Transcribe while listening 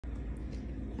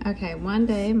Okay, one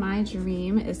day my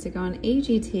dream is to go on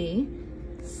AGT.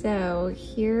 So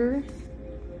here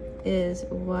is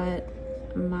what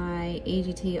my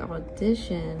AGT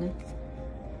audition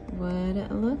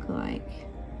would look like.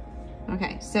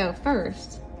 Okay, so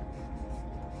first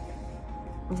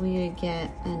we would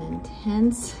get an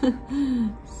intense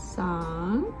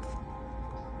song.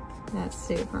 That's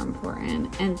super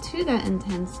important. And to that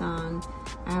intense song,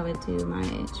 I would do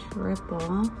my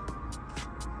triple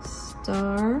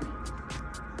star.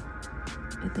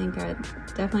 I think I'd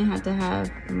definitely have to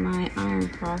have my iron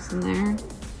cross in there.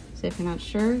 So if you're not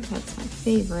sure, that's my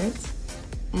favorite.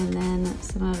 And then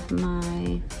some of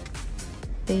my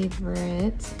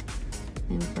favorite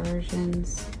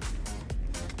inversions.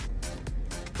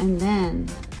 And then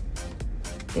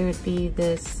it would be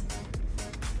this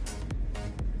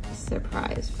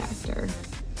surprise factor.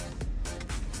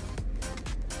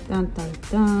 Dun dun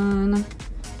dun.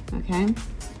 Okay.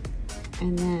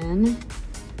 And then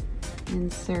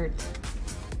insert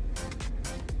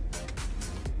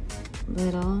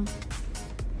little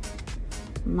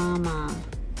mama.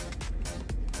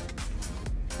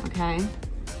 Okay.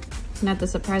 Not the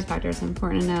surprise factor, it's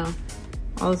important to know.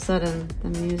 All of a sudden the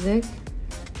music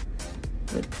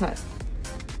would cut.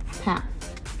 Pap.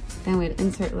 Then we'd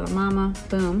insert little mama,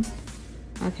 boom.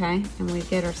 Okay, and we'd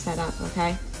get her set up,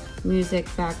 okay? Music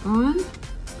back on.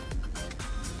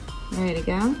 Ready to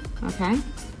go, okay?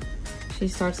 She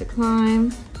starts to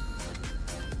climb.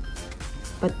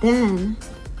 But then,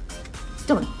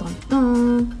 dun dun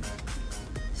dun,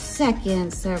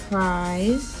 second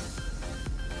surprise.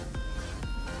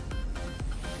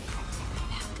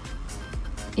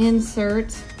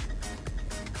 Insert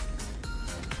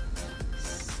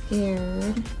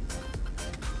scared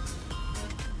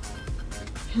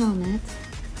helmet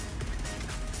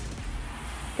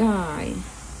guy.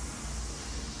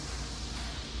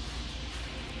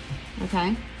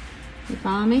 Okay, you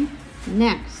follow me?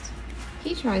 Next,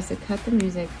 he tries to cut the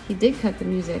music. He did cut the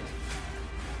music.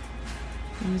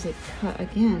 The music cut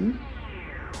again.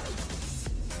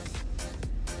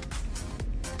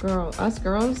 Us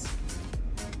girls,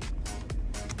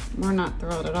 we're not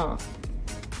thrilled at all.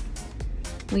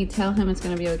 We tell him it's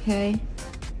gonna be okay.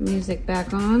 Music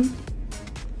back on.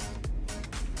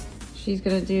 She's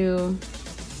gonna do,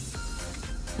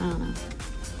 I don't know,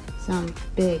 some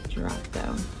big drop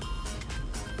though.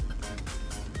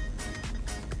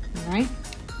 All right?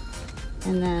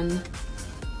 And then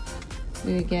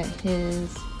we would get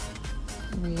his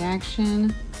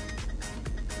reaction.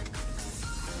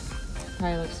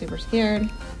 Probably looks super scared.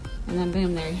 And then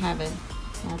boom, there you have it.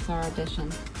 That's our audition.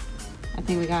 I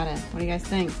think we got it. What do you guys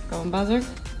think? Golden buzzer?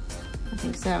 I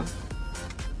think so.